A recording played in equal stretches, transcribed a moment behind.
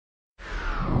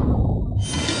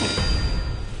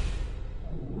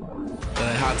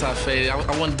Once I faded,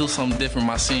 I wanted to do something different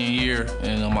my senior year.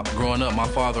 And growing up, my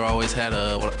father always had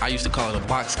what I used to call it a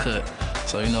box cut.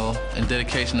 So, you know, in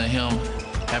dedication to him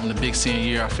having a big senior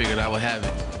year, I figured I would have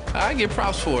it. I get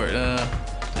props for it.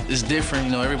 It's different,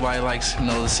 you know, everybody likes, you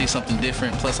know, to see something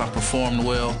different. Plus, I performed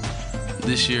well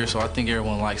this year, so I think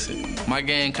everyone likes it. My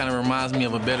game kind of reminds me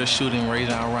of a better shooter than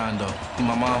Rajon Rondo.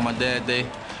 My mom and my dad, they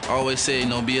always say, you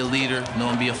know, be a leader, you know,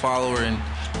 and be a follower. And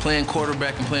playing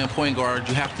quarterback and playing point guard,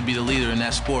 you have to be the leader in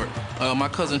that sport. My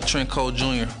cousin Trent Cole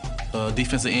Jr.,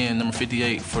 defensive end, number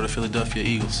 58 for the Philadelphia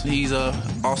Eagles. He's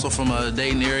also from a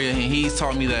Dayton area, and he's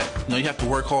taught me that, you know, you have to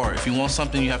work hard. If you want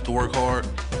something, you have to work hard.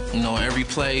 You know, every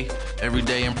play, every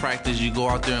day in practice, you go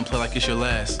out there and play like it's your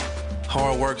last.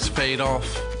 Hard work's paid off,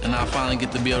 and I finally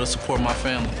get to be able to support my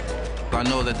family. I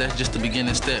know that that's just the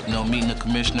beginning step, you know, meeting the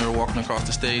commissioner, walking across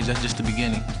the stage, that's just the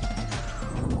beginning.